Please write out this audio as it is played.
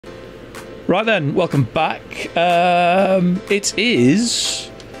Right then, welcome back. It is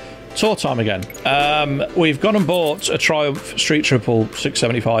tour time again. We've gone and bought a Triumph Street Triple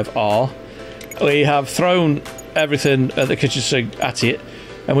 675R. We have thrown everything at the kitchen sink at it,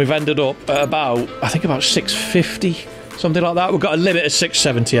 and we've ended up at about, I think about 650, something like that. We've got a limit of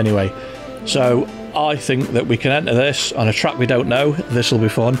 670 anyway. So I think that we can enter this on a track we don't know. This will be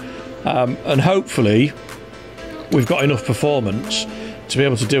fun. And hopefully we've got enough performance to be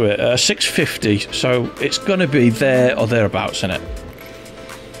able to do it. 650, so it's going to be there or thereabouts, isn't it?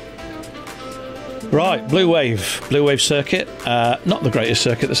 Right, Blue Wave circuit. Not the greatest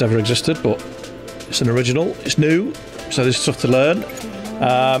circuit that's ever existed, but it's an original. It's new, so there's stuff to learn.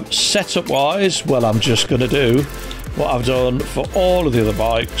 Setup wise, well, I'm just going to do what I've done for all of the other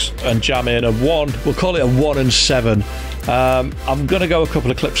bikes and jam in a 1, we'll call it a 1 and 7. I'm going to go a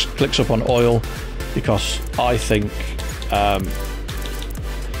couple of clicks up on oil because I think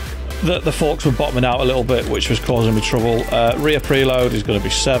the forks were bottoming out a little bit, which was causing me trouble. Rear preload is going to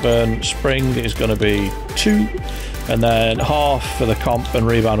be 7, spring is going to be 2, and then half for the comp and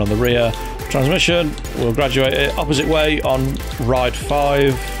rebound on the rear. Transmission, we'll graduate it opposite way on ride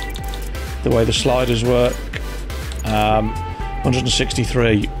 5, the way the sliders work.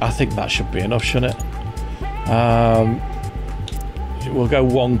 163, I think that should be enough, shouldn't it? We'll go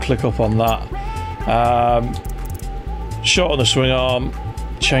 1 click up on that. Short on the swing arm.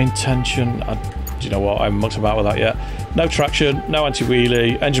 Chain tension, do you know what, I haven't mucked about with that yet. No traction, no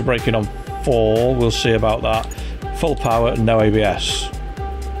anti-wheelie, engine braking on 4, we'll see about that. Full power and no ABS.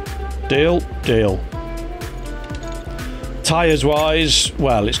 Deal. Tyres wise,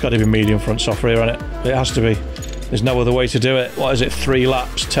 well, it's got to be medium front, soft rear on it. It has to be. There's no other way to do it. What is it, 3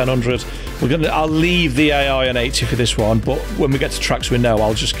 laps, 1000? I'll leave the AI on 80 for this one, but when we get to tracks we know,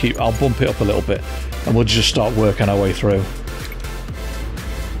 I'll bump it up a little bit and we'll just start working our way through.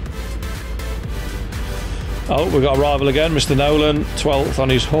 Oh, we've got a rival again, Mr. Nolan, 12th on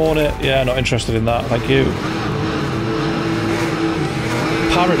his Hornet. Yeah, not interested in that, thank you.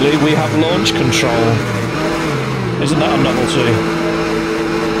 Apparently we have launch control. Isn't that a novelty?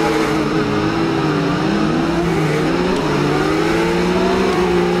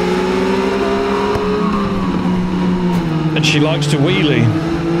 And she likes to wheelie.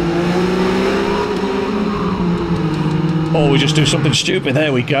 Or we just do something stupid.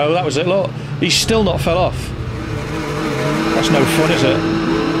 There we go, that was it, look. He's still not fell off. That's no fun, is it?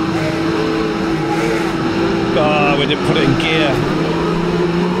 Ah, we didn't put it in gear.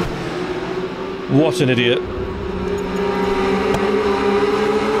 What an idiot.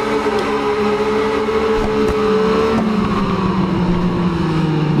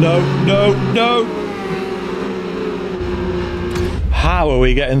 No. How are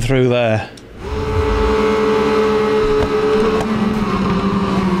we getting through there?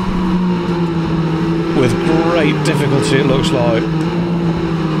 With great difficulty, it looks like.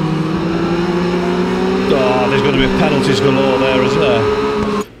 Oh, there's going to be penalties galore there, isn't there?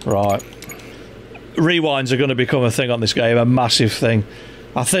 Right. Rewinds are going to become a thing on this game, a massive thing.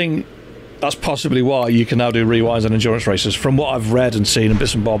 I think that's possibly why you can now do rewinds on endurance races, from what I've read and seen in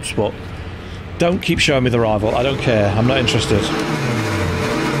bits and bobs, but don't keep showing me the rival. I don't care. I'm not interested.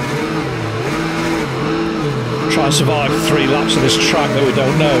 Try and survive 3 laps of this track that we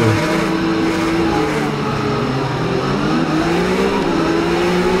don't know.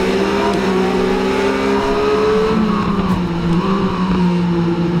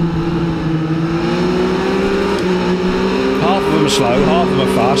 Slow, half of them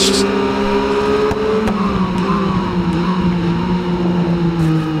are fast.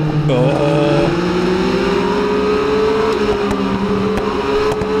 Oh.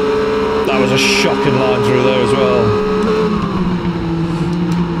 That was a shocking line through there as well.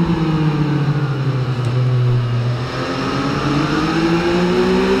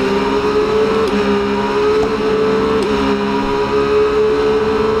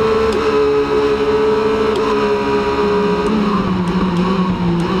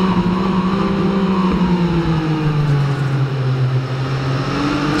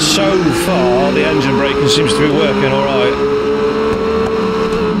 So far, the engine braking seems to be working all right.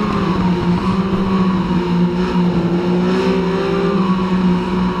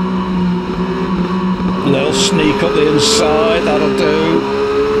 Little sneak up the inside, that'll do.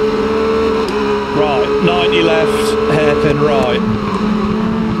 Right, 90 left, hairpin right.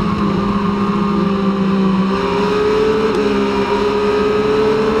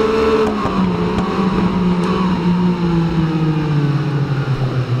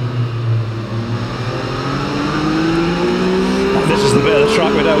 This is the bit of the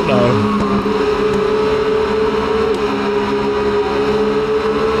track we don't know.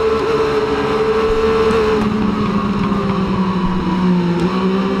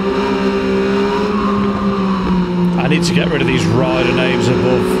 get rid of these rider names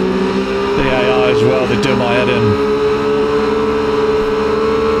above the AI as well. They do my head in.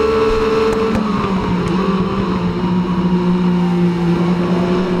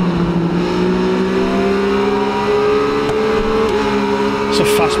 It's a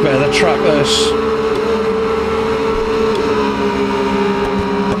fast bit of the track, this.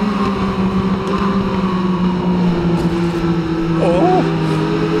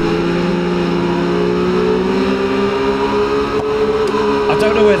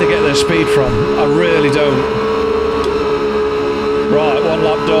 Where they get their speed from, I really don't. Right, one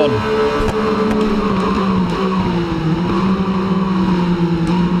lap done.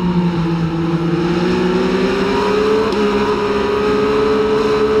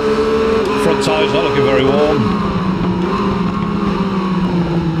 Front tyre's not looking very warm.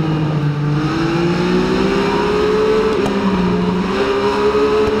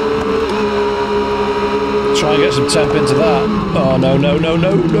 Try and get some temp into that. Oh, no, no, no,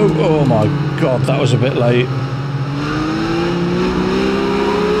 no, no. Oh, my God, that was a bit late.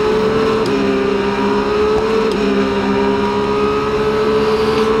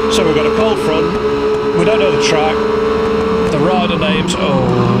 So we've got a cold front. We don't know the track. The rider names...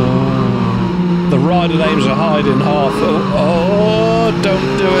 Oh. The rider names are hiding half. Oh,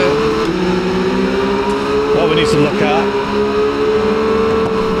 don't do it. What we need to look at...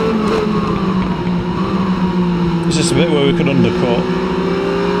 Is this a bit where we could undercut?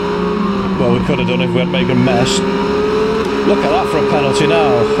 Well, we could have done if we hadn't made a mess. Look at that for a penalty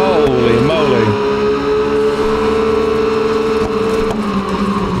now. Holy moly.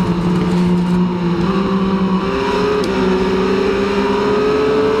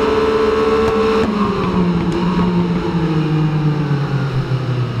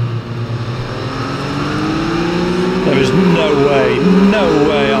 There is no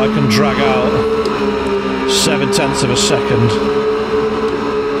way I can drag out 0.7 of a second.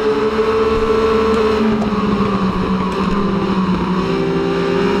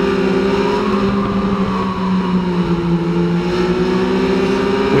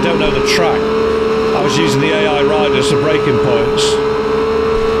 We don't know the track. I was using the AI riders for braking points.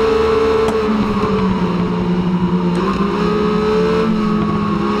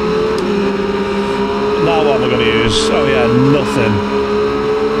 Now what am I going to use? Oh yeah, nothing.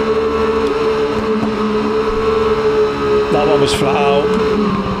 That one was flat out.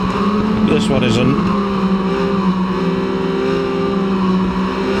 This one isn't.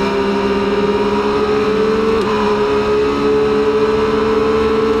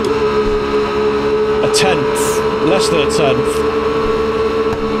 A tenth. Less than a tenth.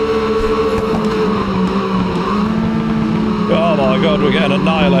 Oh my God, we're getting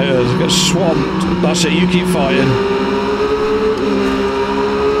annihilated. We get swamped. That's it, you keep fighting.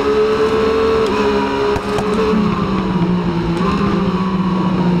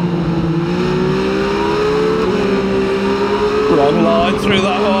 Line through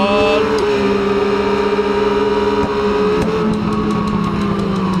that one.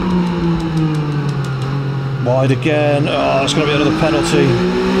 Wide again. Oh, it's going to be another penalty.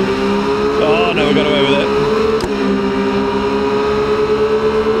 Oh no, we got away with it.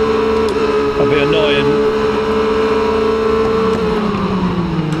 That'll be annoying.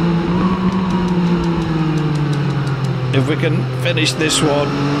 If we can finish this one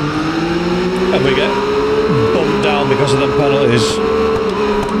and we get bumped down because of the penalties.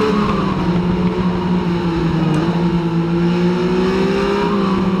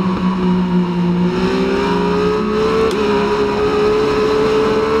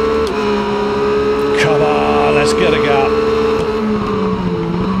 Come on, let's get a gap.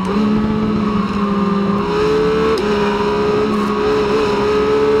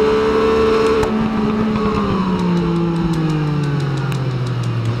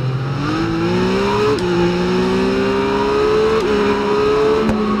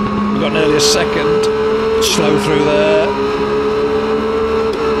 Nearly a second. Slow through there.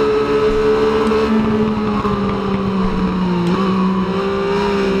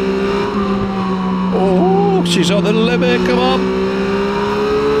 Oh, she's on the limit. Come on.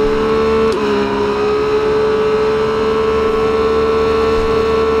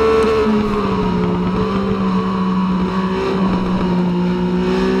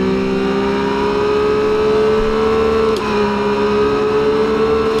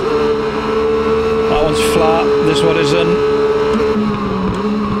 Flat, this one isn't.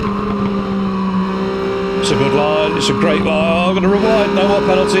 It's a good line, it's a great line. Oh, I'm going to rewind, no more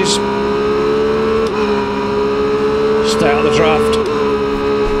penalties. Stay out of the draft.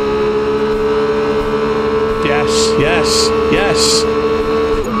 Yes, yes, yes.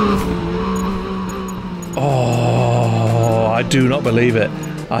 Oh, do not believe it.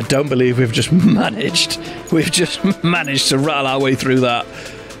 I don't believe we've just managed to rattle our way through that.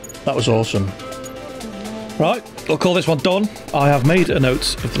 That was awesome. Right, we'll call this one done. I have made a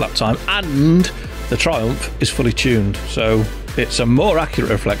note of the lap time, and the Triumph is fully tuned, so it's a more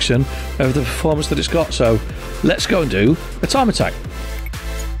accurate reflection of the performance that it's got. So let's go and do a time attack.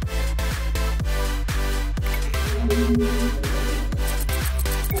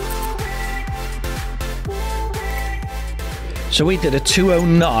 So we did a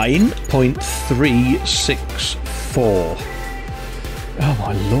 209.364. Oh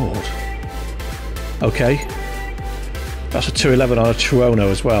my lord. Okay. That's a 211 on a Tuono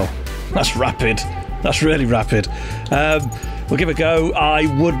as well. That's rapid. That's really rapid. We'll give it a go. I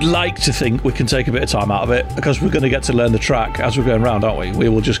would like to think we can take a bit of time out of it, because we're going to get to learn the track as we're going around, aren't we? We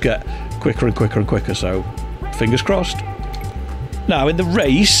will just get quicker and quicker and quicker, so fingers crossed. Now, in the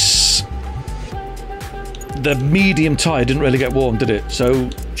race, the medium tyre didn't really get warm, did it? So,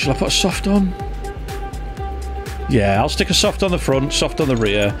 shall I put a soft on? Yeah, I'll stick a soft on the front, soft on the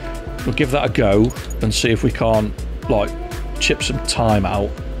rear. We'll give that a go and see if we can't, like, chip some time out.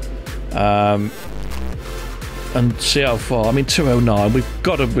 And see how far. I mean, 209, we've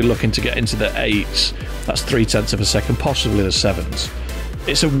got to be looking to get into the 8s. That's 0.3 of a second, possibly the 7s.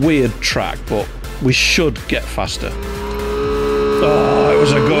 It's a weird track, but we should get faster. Oh, it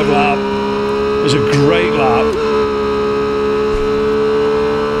was a good lap. It was a great lap.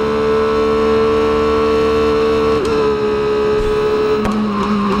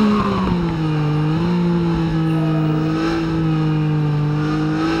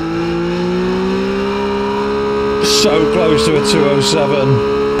 So close to a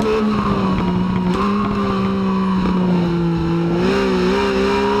 207.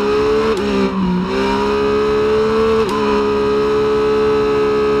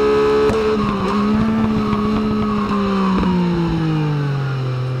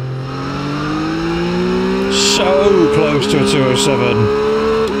 So close to a 207.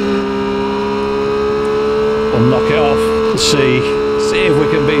 We'll knock it off and see if we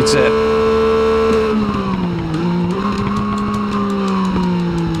can beat it.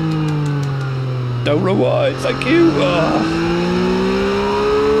 Don't know why, thank you. Oh.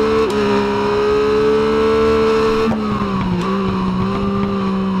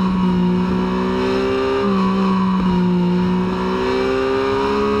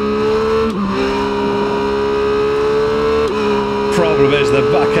 Problem is, the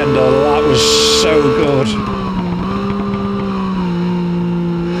back end of that was so good.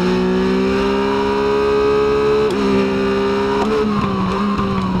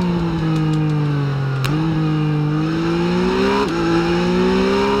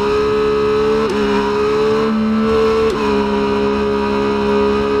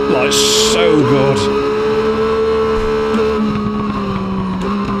 So good.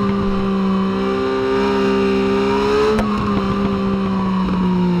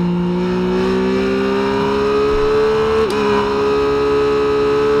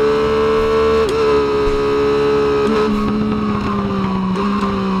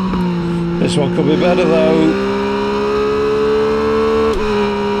 This one could be better though.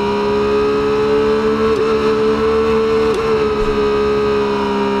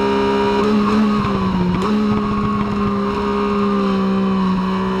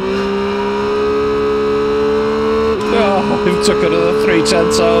 We've took another 0.3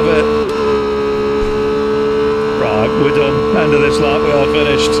 out of it. Right, we're done. End of this lap, we are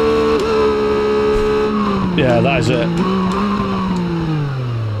finished. Yeah, that is it.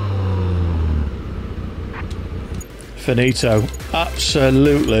 Finito.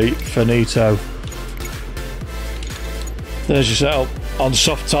 Absolutely finito. There's your setup on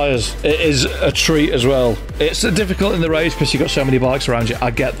soft tyres. It is a treat as well. It's difficult in the race because you've got so many bikes around you.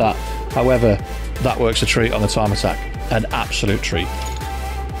 I get that. However, that works a treat on the time attack. An absolute treat.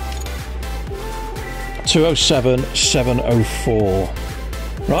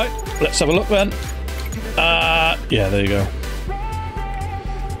 207.704. Right, let's have a look then. Yeah, there you go.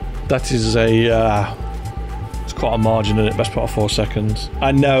 That is a it's quite a margin in it. Best part of 4 seconds.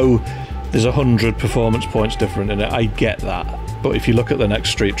 I know there's 100 performance points different in it. I get that, but if you look at the next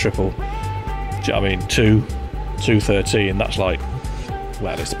street triple, I mean 213. That's like,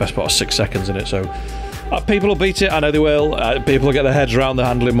 well, it's the best part of 6 seconds in it. So. People will beat it, I know they will. People will get their heads around the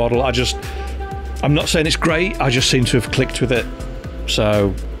handling model. I'm not saying it's great, I just seem to have clicked with it.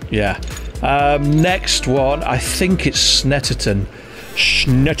 So, yeah. Next one, I think it's Snetterton.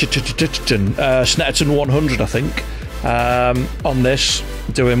 Snetterton 100, I think. On this,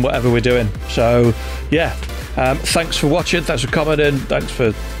 doing whatever we're doing. So, yeah. Thanks for watching, thanks for commenting, thanks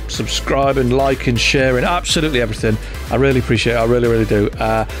for subscribing, liking, sharing, absolutely everything. I really appreciate it, I really do.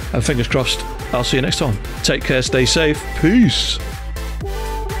 And fingers crossed, I'll see you next time. Take care, stay safe, peace.